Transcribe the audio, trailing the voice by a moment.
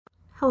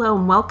Hello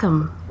and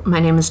welcome. My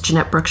name is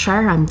Genette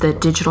Brookshire. I'm the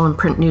digital and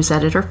print news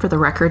editor for The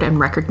Record and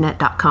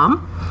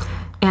RecordNet.com.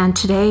 And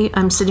today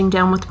I'm sitting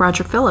down with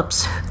Roger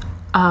Phillips,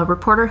 a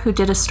reporter who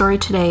did a story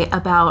today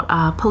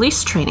about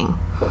police training.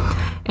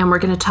 And we're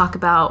going to talk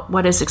about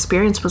what his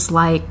experience was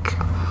like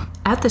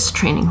at this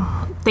training.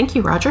 Thank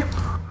you, Roger.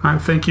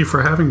 Thank you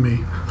for having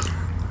me.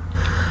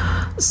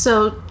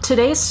 So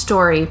today's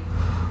story,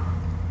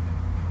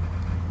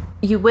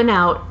 you went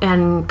out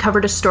and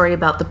covered a story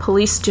about the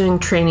police doing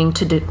training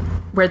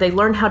where they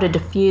learn how to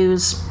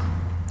diffuse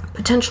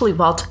potentially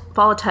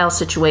volatile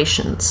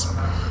situations.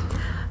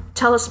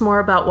 Tell us more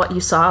about what you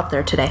saw out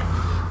there today.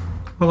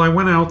 Well, I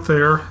went out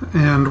there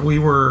and we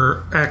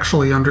were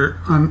actually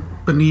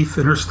beneath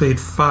Interstate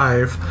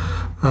 5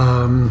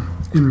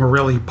 in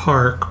Morelli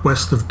Park,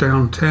 west of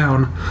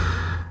downtown.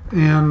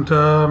 And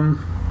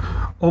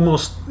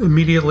almost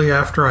immediately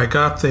after I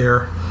got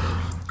there,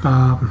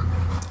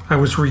 I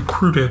was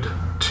recruited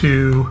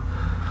to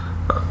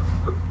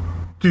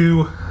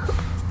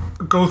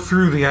go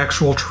through the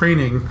actual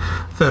training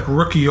that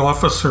rookie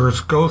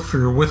officers go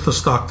through with the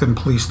Stockton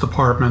Police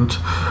Department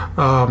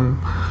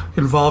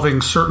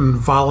involving certain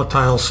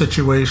volatile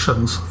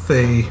situations.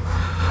 They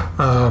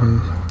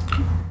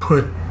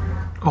put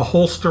a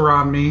holster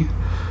on me.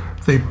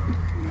 They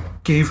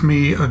gave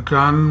me a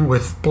gun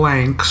with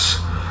blanks.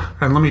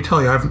 And let me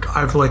tell you,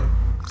 I've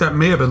that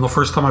may have been the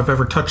first time I've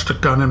ever touched a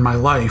gun in my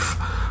life.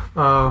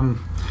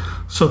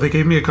 So they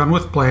gave me a gun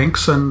with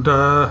blanks, and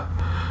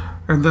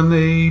then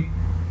they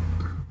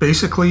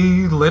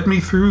basically led me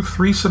through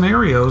 3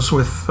 scenarios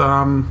with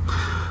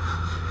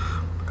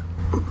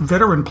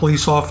veteran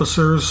police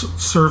officers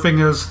serving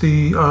as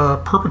the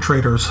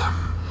perpetrators.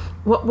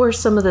 What were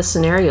some of the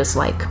scenarios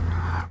like?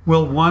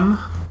 Well, one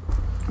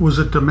was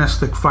a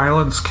domestic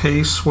violence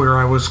case where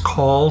I was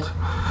called,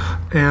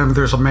 and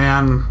there's a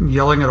man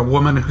yelling at a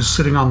woman who's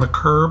sitting on the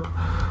curb,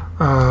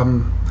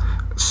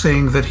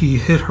 saying that he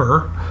hit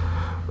her.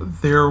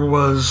 There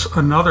was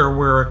another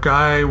where a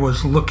guy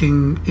was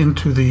looking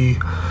into the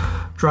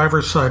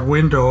driver's side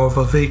window of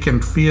a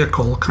vacant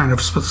vehicle kind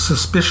of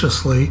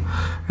suspiciously,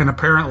 and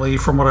apparently,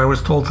 from what I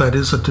was told, that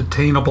is a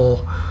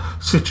detainable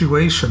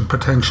situation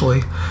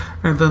potentially.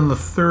 And then the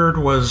third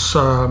was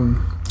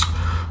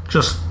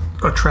just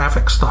a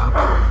traffic stop.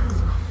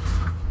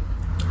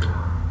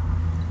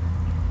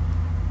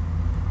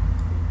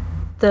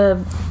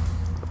 The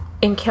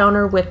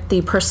encounter with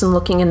the person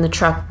looking in the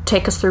truck,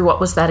 take us through what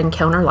was that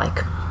encounter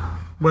like?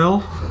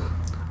 Well,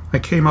 I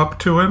came up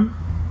to him.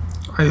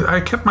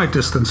 I kept my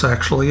distance,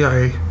 actually.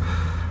 I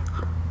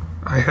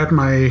had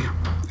my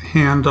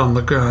hand on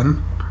the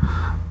gun,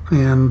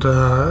 and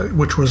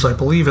which was, I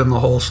believe, in the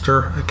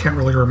holster. I can't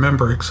really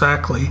remember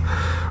exactly.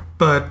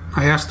 But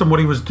I asked him what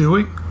he was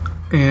doing,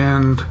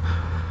 and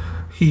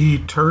he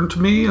turned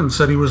to me and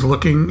said he was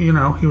looking, he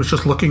was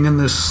just looking in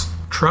this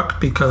truck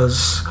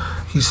because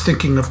he's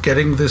thinking of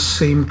getting this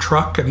same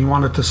truck and he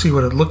wanted to see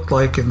what it looked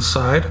like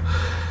inside.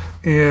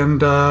 And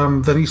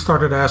then he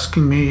started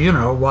asking me,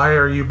 why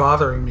are you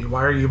bothering me?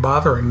 Why are you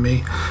bothering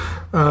me?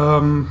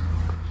 And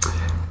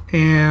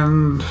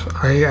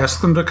I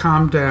asked him to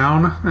calm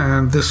down,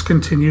 and this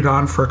continued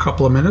on for a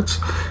couple of minutes.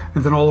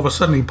 And then all of a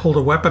sudden he pulled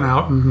a weapon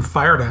out and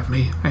fired at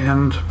me.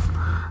 And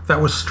that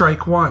was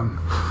strike one.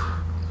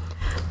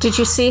 Did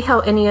you see how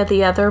any of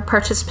the other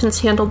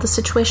participants handled the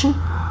situation?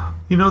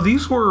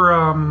 These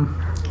were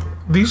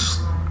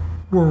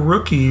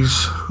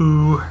rookies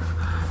who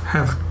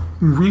have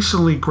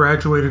recently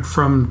graduated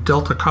from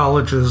Delta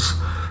College's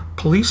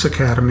police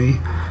academy,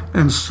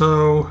 and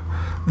so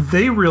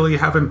they really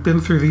haven't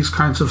been through these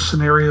kinds of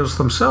scenarios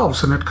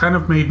themselves, and it kind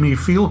of made me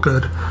feel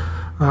good,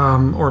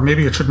 or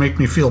maybe it should make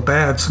me feel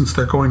bad since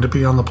they're going to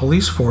be on the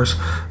police force,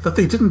 that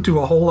they didn't do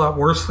a whole lot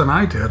worse than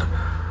I did.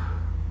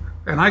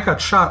 And I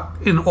got shot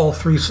in all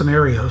 3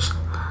 scenarios.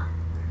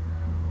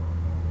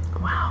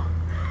 Wow.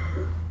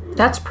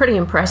 That's pretty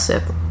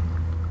impressive.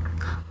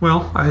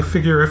 Well, I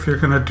figure if you're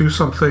going to do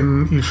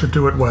something, you should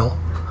do it well.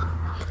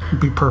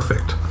 Be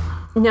perfect.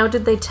 Now,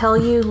 did they tell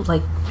you,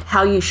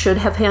 how you should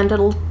have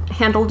handled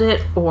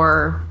it,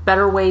 or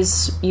better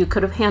ways you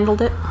could have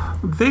handled it?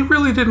 They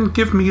really didn't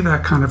give me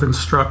that kind of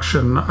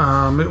instruction.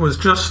 It was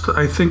just,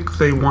 I think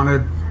they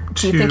wanted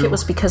to... Do you think it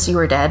was because you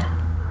were dead?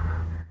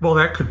 Well,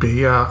 that could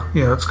be, yeah.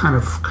 Yeah, it's kind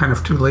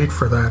of too late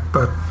for that.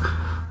 But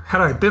had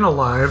I been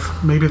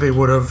alive, maybe they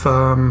would have...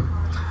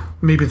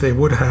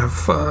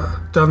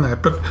 done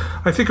that. But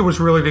I think it was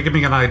really to give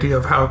me an idea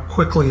of how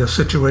quickly a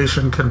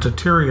situation can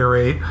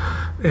deteriorate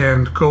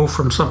and go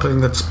from something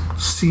that's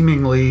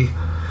seemingly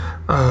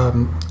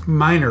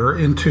minor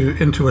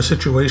into a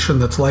situation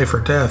that's life or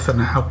death, and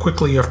how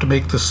quickly you have to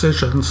make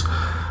decisions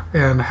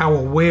and how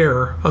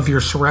aware of your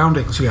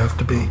surroundings you have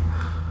to be.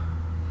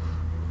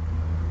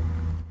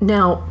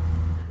 Now,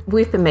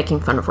 we've been making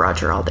fun of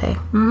Roger all day,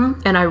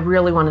 and I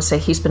really want to say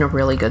he's been a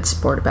really good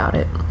sport about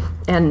it.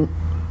 And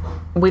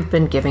we've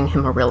been giving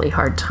him a really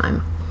hard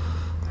time.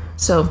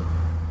 So,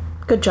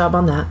 good job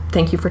on that.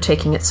 Thank you for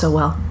taking it so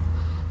well.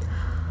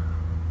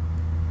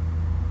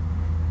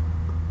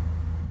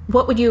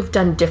 What would you have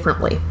done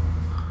differently?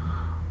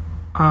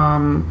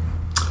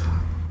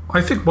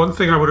 I think one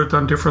thing I would have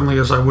done differently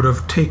is I would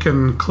have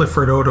taken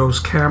Clifford Odo's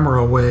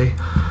camera away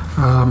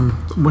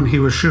when he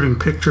was shooting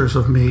pictures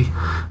of me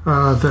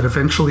that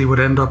eventually would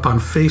end up on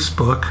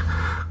Facebook,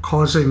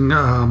 causing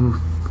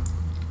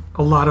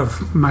a lot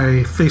of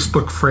my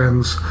Facebook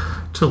friends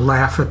to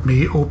laugh at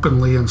me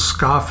openly and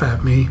scoff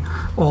at me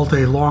all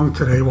day long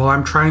today while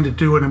I'm trying to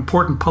do an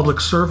important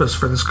public service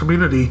for this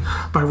community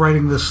by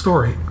writing this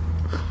story.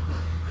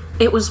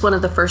 It was one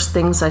of the first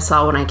things I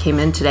saw when I came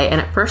in today,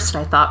 and at first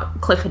I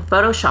thought Cliff had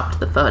photoshopped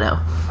the photo.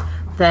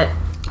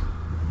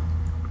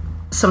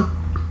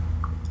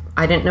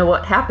 I didn't know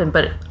what happened,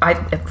 but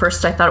at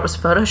first I thought it was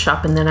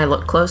Photoshop, and then I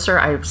looked closer,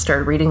 I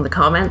started reading the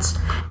comments,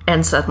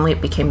 and suddenly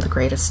it became the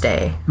greatest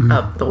day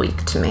of the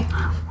week to me.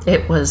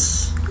 It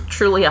was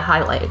truly a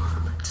highlight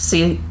to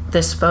see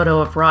this photo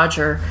of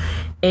Roger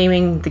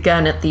aiming the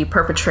gun at the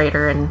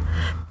perpetrator, and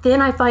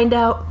then I find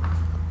out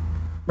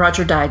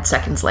Roger died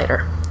seconds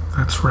later.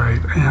 That's right.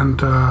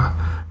 And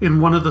in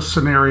one of the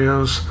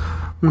scenarios,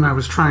 when I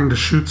was trying to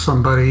shoot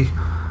somebody,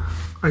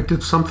 I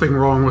did something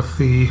wrong with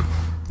the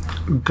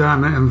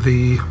gun, and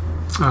the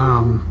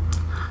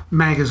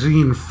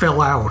magazine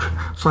fell out.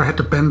 So I had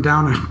to bend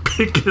down and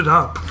pick it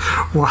up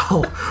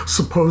while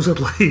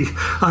supposedly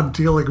I'm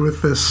dealing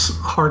with this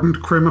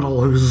hardened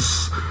criminal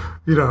who's,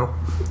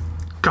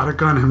 got a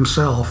gun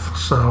himself.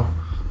 So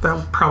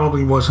that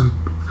probably wasn't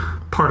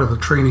part of the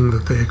training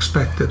that they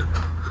expected.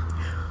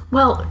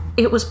 Well,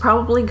 it was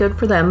probably good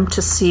for them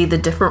to see the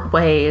different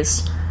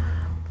ways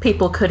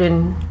people could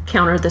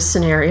encounter this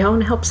scenario,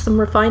 and helps them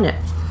refine it.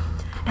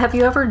 Have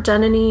you ever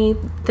done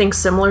anything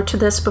similar to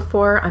this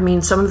before? I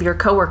mean, some of your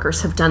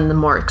coworkers have done the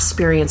more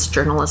experienced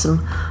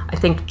journalism. I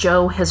think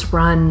Joe has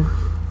run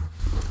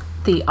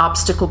the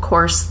obstacle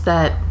course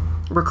that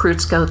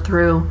recruits go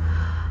through.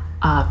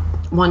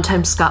 One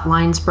time, Scott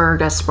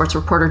Linesberg, a sports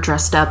reporter,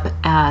 dressed up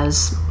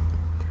as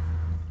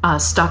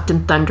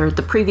Stockton Thunder,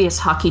 the previous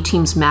hockey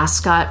team's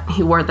mascot.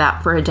 He wore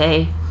that for a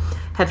day.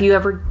 Have you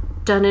ever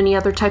done any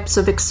other types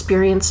of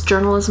experienced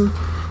journalism?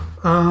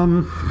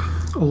 A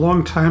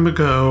long time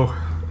ago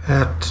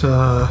at,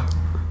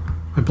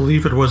 I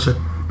believe it was at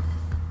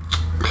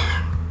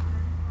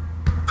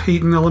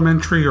Peyton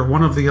Elementary, or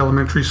one of the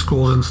elementary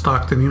schools in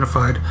Stockton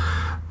Unified,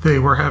 they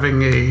were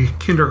having a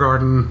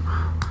kindergarten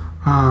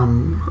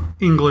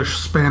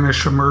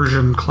English-Spanish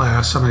immersion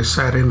class, and I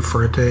sat in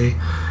for a day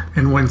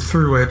and went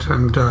through it,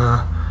 and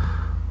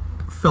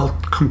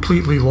felt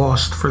completely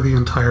lost for the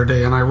entire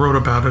day, and I wrote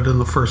about it in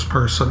the first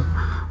person.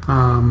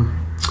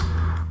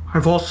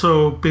 I've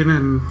also been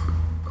in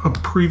a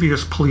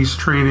previous police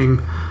training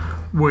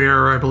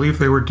where I believe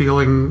they were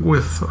dealing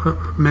with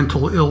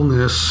mental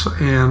illness,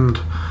 and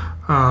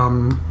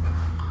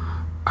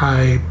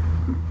I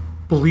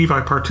believe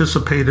I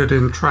participated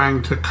in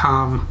trying to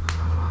calm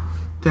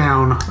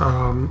down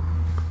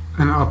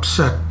an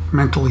upset,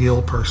 mentally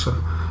ill person,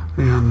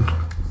 and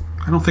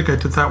I don't think I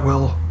did that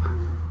well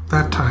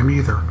that time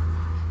either.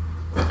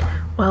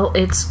 Well,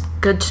 it's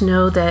good to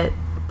know that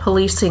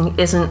policing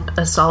isn't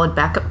a solid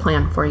backup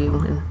plan for you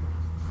when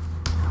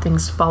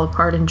things fall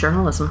apart in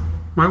journalism.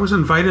 I was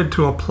invited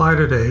to apply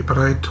today, but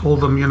I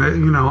told them,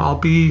 I'll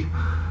be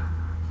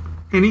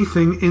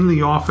anything in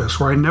the office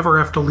where I never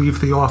have to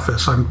leave the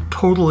office. I'm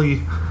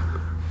totally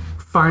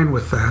fine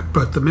with that,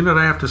 but the minute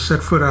I have to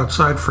set foot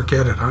outside,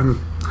 forget it.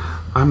 I'm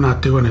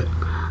not doing it.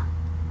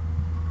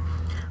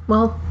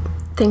 Well,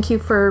 thank you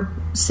for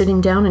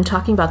sitting down and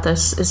talking about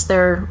this. Is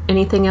there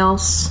anything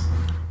else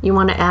you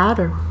want to add?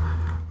 Or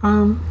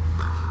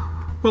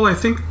well, I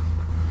think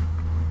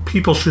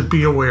people should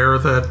be aware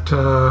that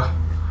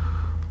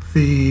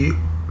the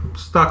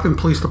Stockton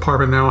Police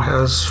Department now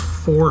has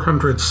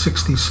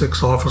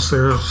 466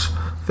 officers.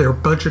 They're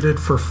budgeted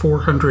for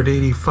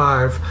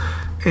 485,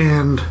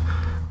 and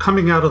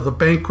coming out of the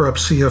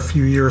bankruptcy a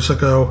few years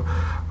ago,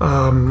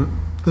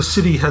 the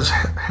city has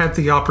had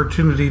the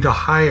opportunity to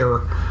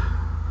hire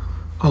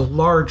a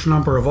large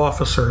number of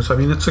officers. I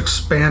mean, it's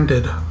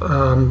expanded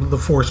the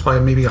force by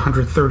maybe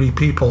 130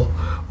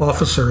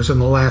 officers in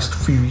the last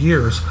few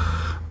years.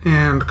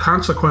 And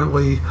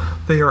consequently,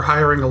 they are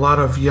hiring a lot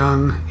of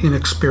young,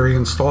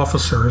 inexperienced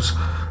officers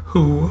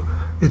who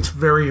it's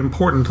very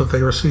important that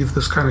they receive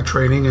this kind of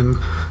training and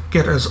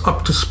get as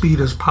up to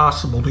speed as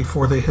possible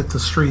before they hit the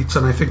streets.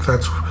 And I think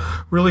that's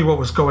really what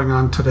was going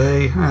on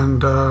today,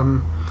 and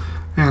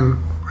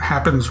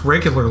happens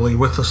regularly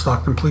with the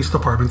Stockton Police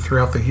Department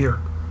throughout the year.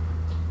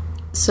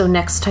 So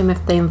next time,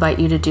 if they invite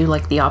you to do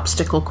like the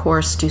obstacle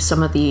course, do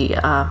some of the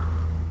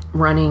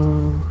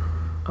running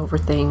over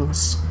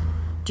things,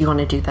 do you want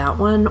to do that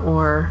one,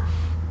 or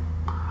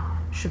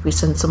should we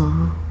send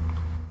some?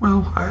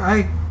 Well,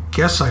 I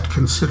guess I'd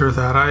consider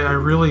that. I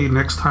really,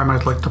 next time,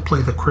 I'd like to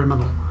play the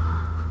criminal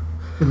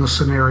in the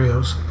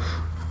scenarios.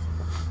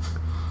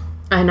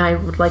 And I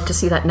would like to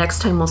see that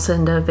next time. We'll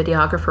send a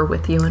videographer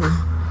with you. And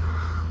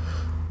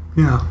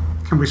yeah.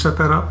 Can we set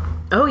that up?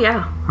 Oh,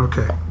 yeah.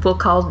 Okay. We'll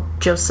call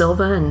Joe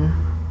Silva and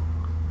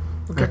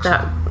we'll get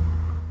that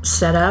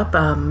set up.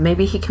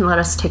 Maybe he can let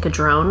us take a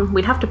drone.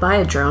 We'd have to buy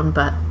a drone,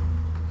 but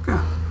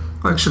yeah,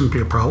 That shouldn't be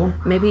a problem.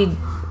 Maybe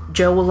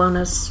Joe will loan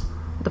us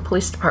the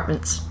police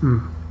departments.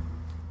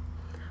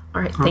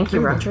 All right. Thank you,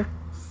 Roger.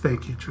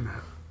 Thank you,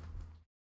 Genette.